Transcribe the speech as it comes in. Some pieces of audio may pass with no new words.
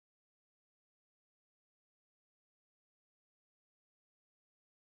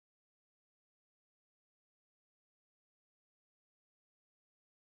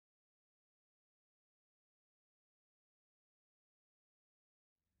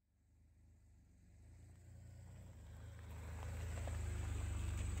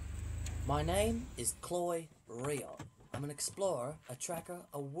My name is Cloy Reyort. I'm an explorer, a tracker,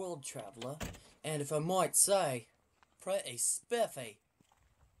 a world traveller, and if I might say, pretty spiffy.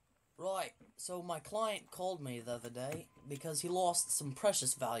 Right, so my client called me the other day because he lost some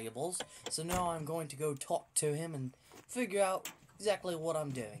precious valuables, so now I'm going to go talk to him and figure out exactly what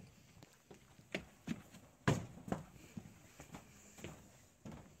I'm doing.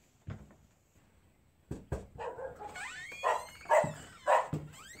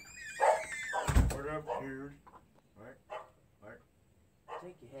 What up, dude? What?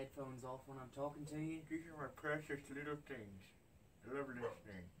 Take your headphones off when I'm talking to you. These are my precious little things. I love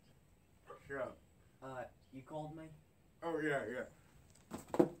listening. Shut up. You called me? Oh, yeah.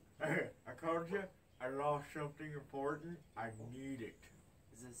 I called you. I lost something important. I need it.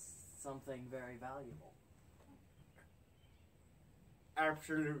 Is this something very valuable?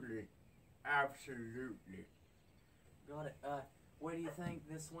 Absolutely. Got it. Where do you think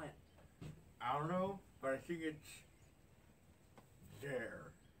this went? I don't know, but I think it's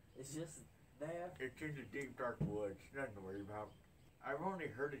there. It's just there? It's in the deep, dark woods. Nothing to worry about. I've only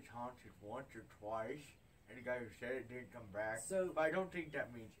heard it's haunted once or twice, and the guy who said it didn't come back. But I don't think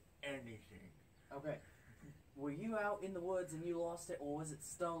that means anything. Okay. Were you out in the woods and you lost it, or was it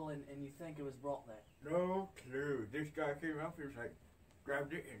stolen and you think it was brought there? No clue. This guy came up, he was like,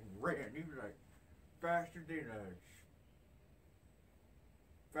 grabbed it and ran. He was like, faster than a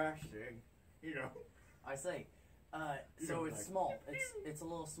fast thing, you know. I see. So it's small. It's a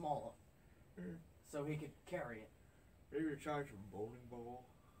little smaller. So he could carry it. Maybe the size of a bowling ball.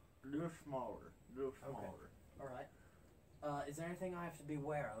 A little smaller. Okay. Alright. Is there anything I have to be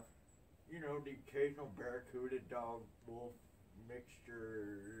aware of? You know, the occasional barracuda, dog, wolf,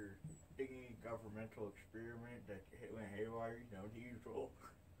 mixture, thingy governmental experiment that went haywire, you know, the usual.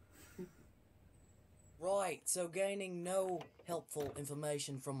 Right, so gaining no helpful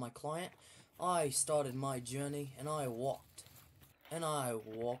information from my client, I started my journey and I walked. And I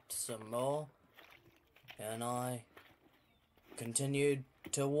walked some more. And I continued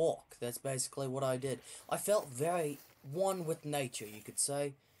to walk. That's basically what I did. I felt very one with nature, you could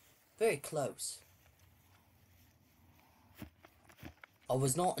say. Very close. I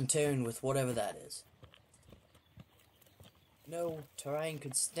was not in tune with whatever that is. No terrain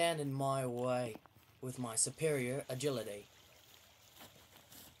could stand in my way with my superior agility.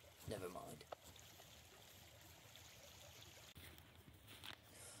 Never mind.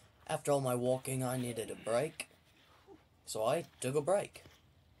 After all my walking, I needed a break. So I took a break.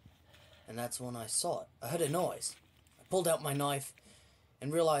 And that's when I saw it. I heard a noise. I pulled out my knife,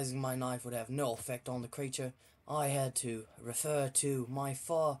 and realizing my knife would have no effect on the creature, I had to refer to my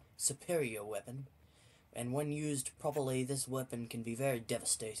far superior weapon. And when used properly, this weapon can be very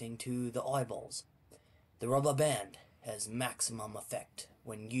devastating to the eyeballs. The rubber band has maximum effect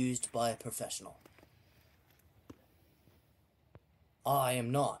when used by a professional. I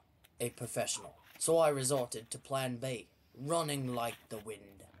am not a professional, so I resorted to plan B, running like the wind.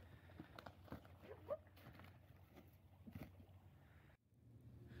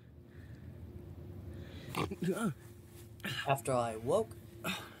 After I awoke,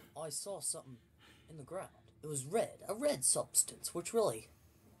 I saw something in the ground. It was red, a red substance, which really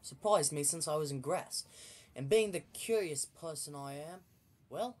surprised me since I was in grass. And being the curious person I am,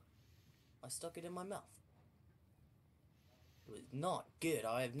 well, I stuck it in my mouth. It was not good.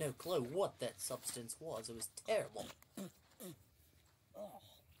 I have no clue what that substance was. It was terrible.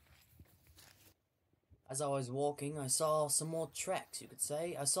 As I was walking, I saw some more tracks, you could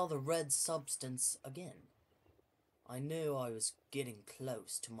say. I saw the red substance again. I knew I was getting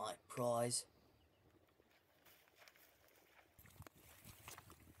close to my prize.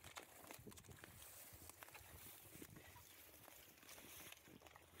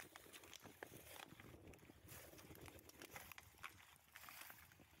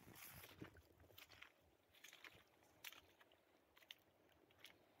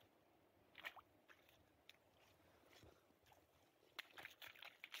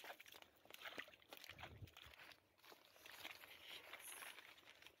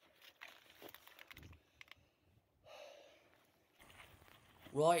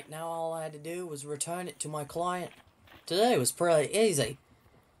 Right, now all I had to do was return it to my client. Today was pretty easy.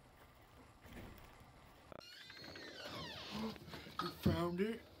 You found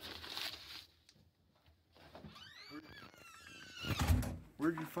it?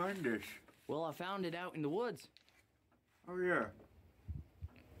 Where'd you find this? Well, I found it out in the woods. Oh, yeah.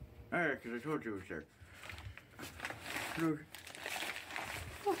 Yeah, because I told you it was there. Look.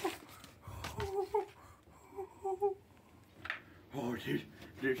 Oh,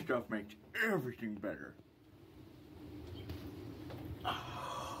 this stuff makes everything better.